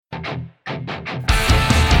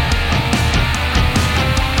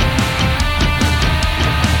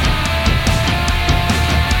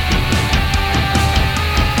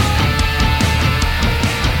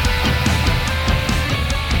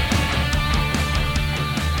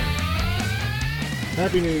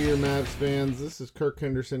Happy New Year, Mavs fans. This is Kirk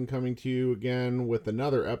Henderson coming to you again with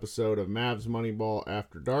another episode of Mavs Moneyball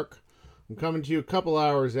After Dark. I'm coming to you a couple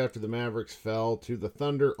hours after the Mavericks fell to the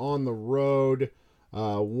Thunder on the road,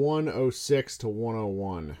 106 to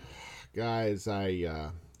 101. Guys, I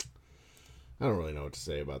don't really know what to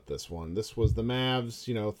say about this one. This was the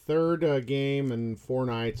Mavs, third game in 4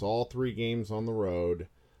 nights, all 3 games on the road.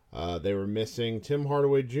 They were missing Tim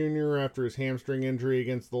Hardaway Jr. after his hamstring injury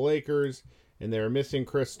against the Lakers. And they're missing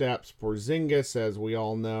Kristaps Porzingis, as we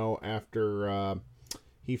all know, after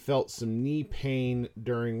he felt some knee pain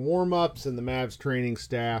during warm-ups, and the Mavs training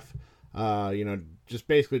staff, just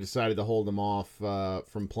basically decided to hold him off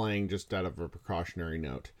from playing just out of a precautionary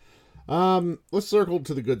note. Let's circle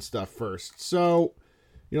to the good stuff first. So,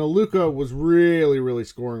 Luka was really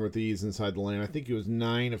scoring with ease inside the lane. I think he was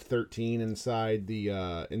 9 of 13 inside the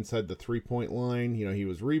 3-point line. He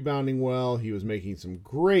was rebounding well. He was making some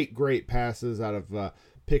great passes out of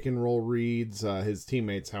pick and roll reads. His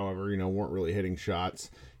teammates, however, weren't really hitting shots.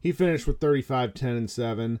 He finished with 35, 10, and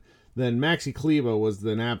 7. Then Maxi Kleber was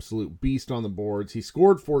an absolute beast on the boards. He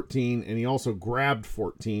scored 14, and he also grabbed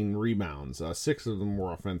 14 rebounds. 6 of them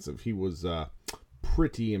were offensive. He was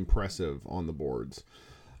pretty impressive on the boards.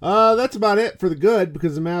 That's about it for the good,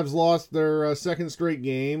 because the Mavs lost their second straight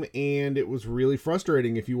game, and it was really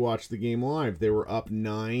frustrating if you watched the game live. They were up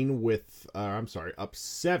 7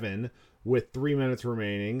 with 3 minutes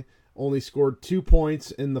remaining, only scored 2 points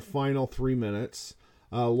in the final 3 minutes,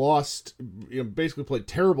 lost, basically played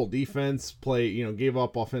terrible defense, gave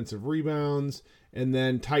up offensive rebounds, and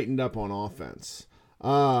then tightened up on offense.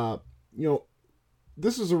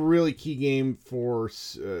 This is a really key game for,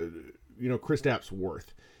 Kristaps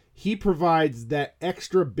Worth. He provides that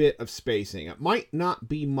extra bit of spacing. It might not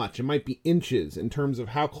be much. It might be inches in terms of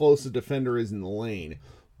how close the defender is in the lane.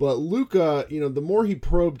 But Luka, the more he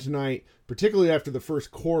probed tonight, particularly after the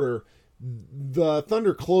first quarter, the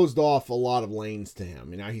Thunder closed off a lot of lanes to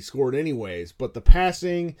him. He scored anyways, but the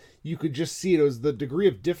passing, you could just see it was the degree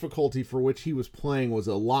of difficulty for which he was playing was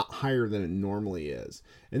a lot higher than it normally is.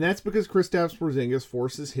 And that's because Kristaps Porzingis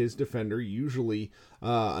forces his defender, usually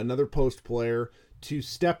another post player, to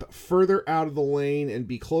step further out of the lane and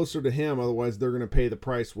be closer to him. Otherwise, they're going to pay the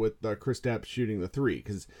price with Kristaps shooting the 3.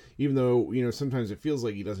 Because even though, sometimes it feels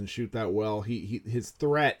like he doesn't shoot that well, his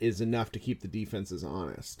threat is enough to keep the defenses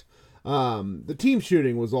honest. The team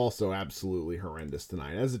shooting was also absolutely horrendous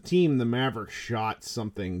tonight. As a team, the Mavericks shot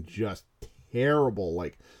something just terrible,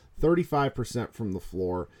 like 35% from the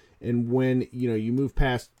floor. And when, you move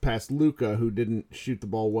past Luka, who didn't shoot the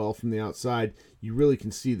ball well from the outside, you really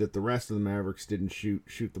can see that the rest of the Mavericks didn't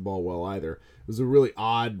shoot the ball well either. It was a really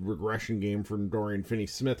odd regression game from Dorian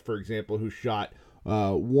Finney-Smith, for example, who shot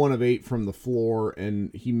 1 of 8 from the floor,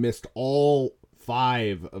 and he missed all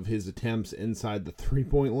 5 of his attempts inside the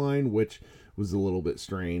 3-point line, which was a little bit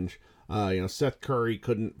strange. Seth Curry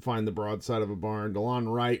couldn't find the broadside of a barn.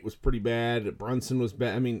 DeLon Wright was pretty bad. Brunson was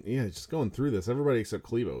bad. Just going through this, everybody except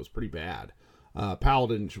Kleber was pretty bad. Powell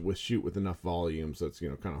didn't shoot with enough volume, so it's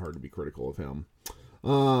kind of hard to be critical of him.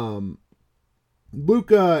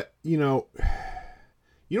 Luka, you don't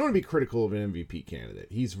want to be critical of an MVP candidate.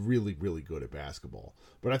 He's really good at basketball.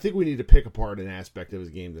 But I think we need to pick apart an aspect of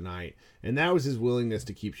his game tonight, and that was his willingness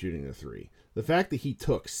to keep shooting the 3. The fact that he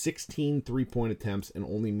took 16 3-point attempts and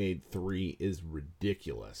only made 3 is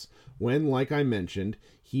ridiculous. When, like I mentioned,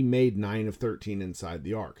 he made 9 of 13 inside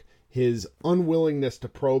the arc. His unwillingness to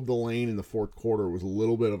probe the lane in the fourth quarter was a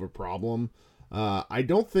little bit of a problem. I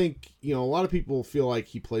don't think, a lot of people feel like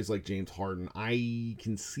he plays like James Harden. I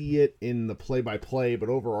can see it in the play-by-play, but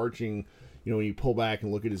overarching, when you pull back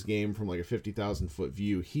and look at his game from like a 50,000-foot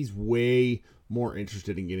view, he's way more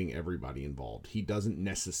interested in getting everybody involved. He doesn't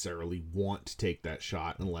necessarily want to take that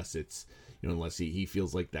shot unless it's, unless he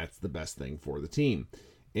feels like that's the best thing for the team.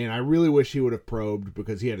 And I really wish he would have probed,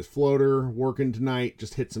 because he had his floater working tonight,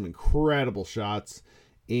 just hit some incredible shots.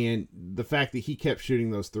 And the fact that he kept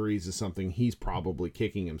shooting those 3s is something he's probably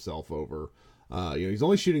kicking himself over. He's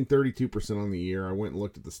only shooting 32% on the year. I went and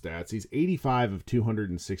looked at the stats. He's 85 of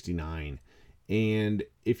 269. And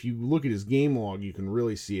if you look at his game log, you can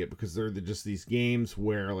really see it, because they're just these games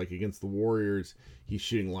where, like against the Warriors, he's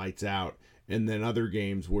shooting lights out. And then other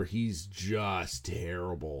games where he's just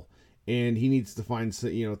terrible. And he needs to find,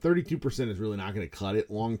 32% is really not going to cut it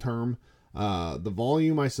long term. The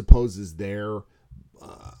volume, I suppose, is there.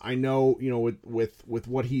 I know, with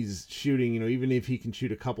what he's shooting, even if he can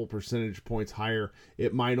shoot a couple percentage points higher,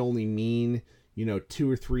 it might only mean, 2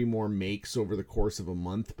 or 3 more makes over the course of a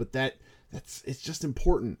month. But it's just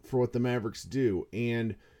important for what the Mavericks do.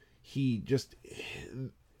 And he just,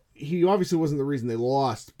 he obviously wasn't the reason they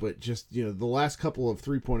lost, but just, the last couple of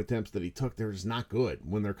 3-point attempts that he took, they were just not good.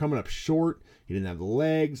 When they're coming up short, he didn't have the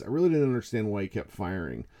legs. I really didn't understand why he kept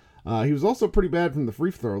firing. He was also pretty bad from the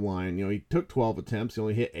free throw line. He took 12 attempts. He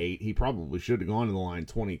only hit 8. He probably should have gone to the line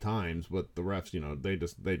 20 times, but the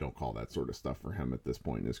refs, they don't call that sort of stuff for him at this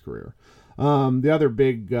point in his career. The other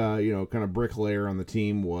big, kind of bricklayer on the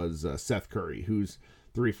team was Seth Curry, who's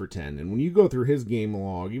 3 for 10. And when you go through his game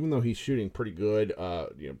log, even though he's shooting pretty good,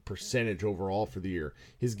 percentage overall for the year,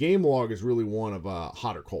 his game log is really one of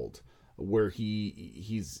hot or cold, where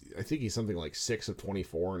he's I think he's something like 6 of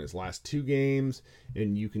 24 in his last 2 games,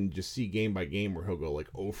 and you can just see game by game where he'll go like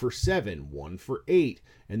 0 for 7, 1 for 8,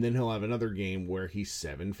 and then he'll have another game where he's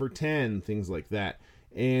 7 for 10, things like that.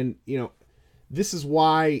 And this is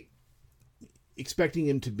why expecting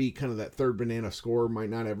him to be kind of that third banana scorer might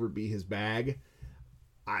not ever be his bag.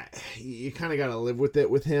 You kind of got to live with it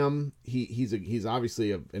with him. He's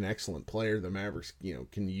obviously an excellent player. The Mavericks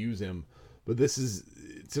can use him. But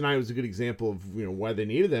tonight was a good example of why they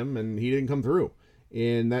needed him, and he didn't come through,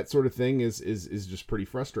 and that sort of thing is just pretty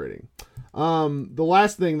frustrating. The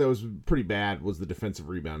last thing that was pretty bad was the defensive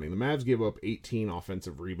rebounding. The Mavs gave up 18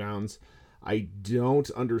 offensive rebounds. I don't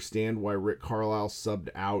understand why Rick Carlisle subbed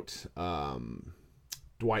out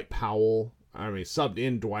Dwight Powell. Subbed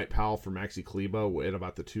in Dwight Powell for Maxi Kleber at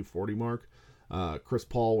about the 2:40 mark. Chris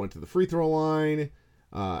Paul went to the free throw line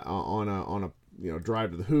on a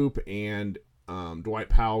drive to the hoop, and Dwight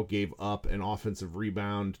Powell gave up an offensive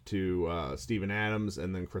rebound to Steven Adams,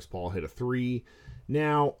 and then Chris Paul hit a 3.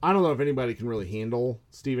 Now, I don't know if anybody can really handle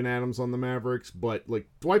Steven Adams on the Mavericks, but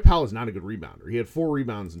Dwight Powell is not a good rebounder. He had 4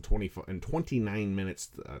 rebounds in 29 minutes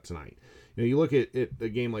tonight. You look at a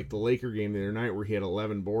game like the Laker game the other night where he had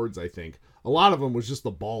 11 boards, I think. A lot of them was just the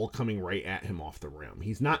ball coming right at him off the rim.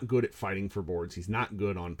 He's not good at fighting for boards. He's not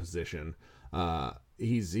good on position.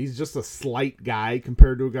 He's just a slight guy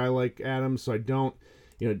compared to a guy like Adams, so I don't,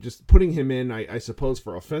 just putting him in, I suppose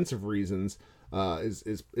for offensive reasons,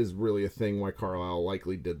 is really a thing why Carlisle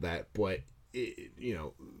likely did that. But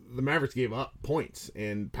the Mavericks gave up points,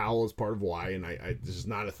 and Powell is part of why, and this is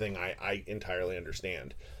not a thing I entirely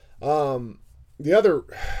understand. The other,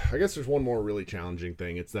 I guess there's one more really challenging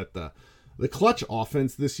thing. It's that the clutch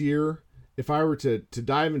offense this year, if I were to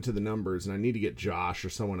dive into the numbers, and I need to get Josh or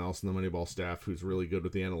someone else in the Moneyball staff who's really good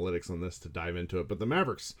with the analytics on this to dive into it, but the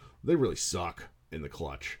Mavericks, they really suck in the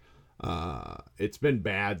clutch. It's been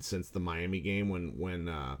bad since the Miami game when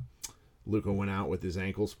Luka went out with his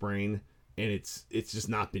ankle sprain, and it's just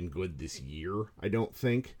not been good this year, I don't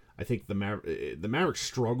think. I think the Mavericks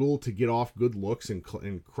struggle to get off good looks in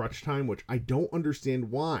crunch time, which I don't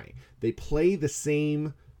understand why. They play the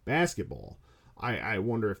same basketball. I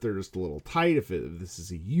wonder if they're just a little tight, if this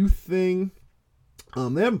is a youth thing.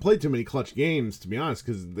 They haven't played too many clutch games, to be honest,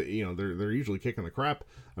 because they're usually kicking the crap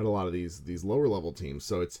at a lot of these lower level teams.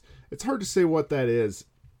 So it's hard to say what that is,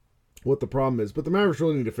 what the problem is. But the Mavericks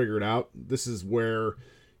really need to figure it out. This is where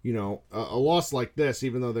a loss like this,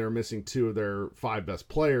 even though they're missing 2 of their 5 best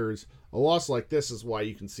players, a loss like this is why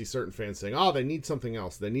you can see certain fans saying, oh, they need something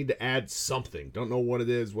else. They need to add something. Don't know what it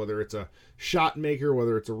is, whether it's a shot maker,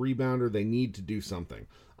 whether it's a rebounder. They need to do something.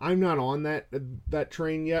 I'm not on that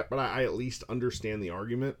train yet, but I at least understand the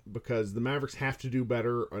argument, because the Mavericks have to do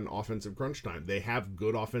better in offensive crunch time. They have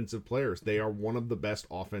good offensive players. They are one of the best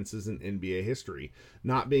offenses in NBA history.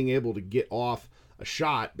 Not being able to get off a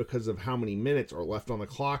shot because of how many minutes are left on the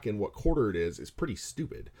clock and what quarter it is pretty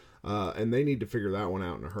stupid. And they need to figure that one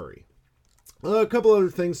out in a hurry. A couple other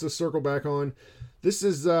things to circle back on. This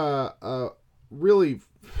is really...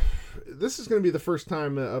 This is going to be the first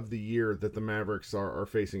time of the year that the Mavericks are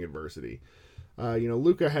facing adversity.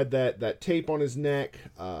 Luka had that tape on his neck.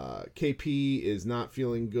 KP is not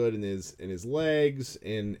feeling good in his legs,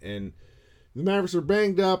 and the Mavericks are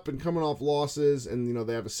banged up and coming off losses, and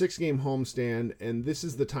they have a 6-game homestand, and this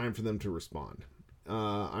is the time for them to respond.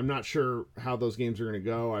 I'm not sure how those games are going to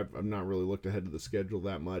go. I've not really looked ahead to the schedule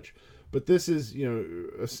that much, but this is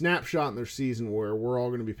a snapshot in their season where we're all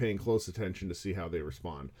going to be paying close attention to see how they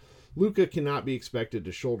respond. Luka cannot be expected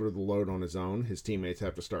to shoulder the load on his own. His teammates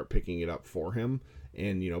have to start picking it up for him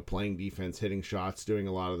and, playing defense, hitting shots, doing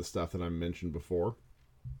a lot of the stuff that I mentioned before.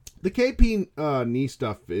 The KP knee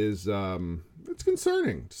stuff is it's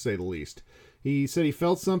concerning, to say the least. He said he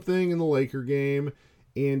felt something in the Laker game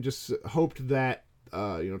and just hoped that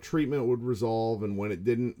treatment would resolve, and when it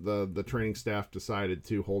didn't, the training staff decided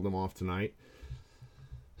to hold him off tonight.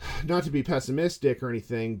 Not to be pessimistic or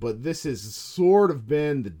anything, but this has sort of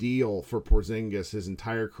been the deal for Porzingis his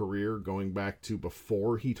entire career, going back to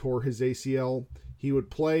before he tore his ACL. He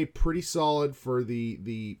would play pretty solid for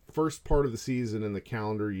the first part of the season in the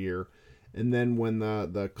calendar year, and then when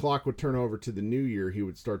the clock would turn over to the new year, he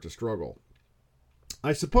would start to struggle.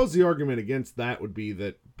 I suppose the argument against that would be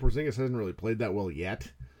that Porzingis hasn't really played that well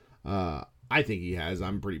yet. I think he has.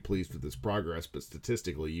 I'm pretty pleased with his progress, but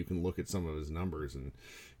statistically, you can look at some of his numbers and,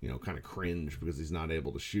 kind of cringe because he's not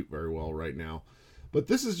able to shoot very well right now. But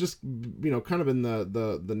this is just, kind of in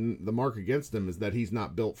the mark against him is that he's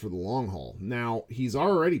not built for the long haul. Now, he's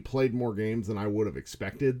already played more games than I would have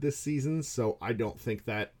expected this season, so I don't think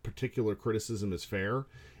that particular criticism is fair.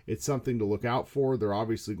 It's something to look out for. They're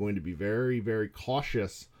obviously going to be very, very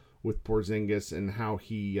cautious with Porzingis and how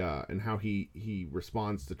he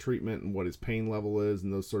responds to treatment and what his pain level is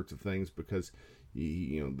and those sorts of things, because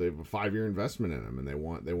they have a 5-year investment in him and they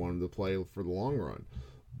want him to play for the long run.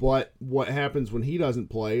 But what happens when he doesn't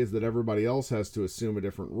play is that everybody else has to assume a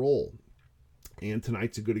different role. And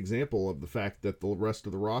tonight's a good example of the fact that the rest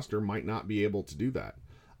of the roster might not be able to do that.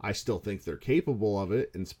 I still think they're capable of it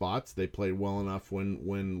in spots. They played well enough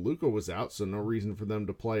when Luka was out, so no reason for them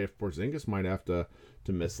to play if Porzingis might have to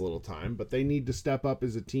miss a little time. But they need to step up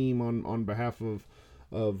as a team on behalf of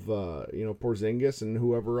Porzingis and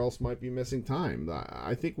whoever else might be missing time.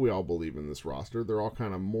 I think we all believe in this roster. They're all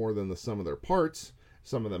kind of more than the sum of their parts.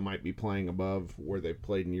 Some of them might be playing above where they've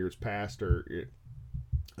played in years past or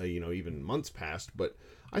even months past. But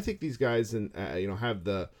I think these guys have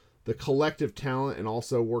the collective talent and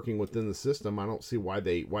also working within the system. I don't see why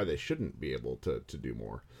they shouldn't be able to do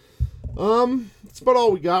more. That's about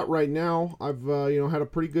all we got right now. I've had a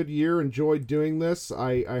pretty good year, enjoyed doing this.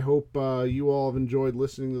 I hope you all have enjoyed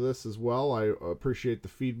listening to this as well. I appreciate the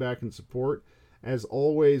feedback and support. As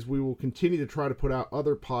always, we will continue to try to put out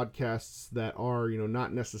other podcasts that are,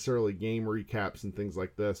 not necessarily game recaps and things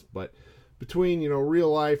like this, but between,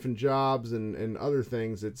 real life and jobs and other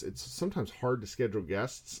things, it's sometimes hard to schedule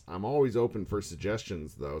guests. I'm always open for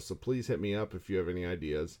suggestions, though, so please hit me up if you have any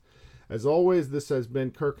ideas. As always, this has been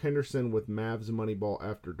Kirk Henderson with Mavs Moneyball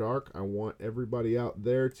After Dark. I want everybody out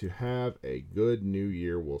there to have a good new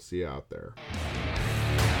year. We'll see you out there.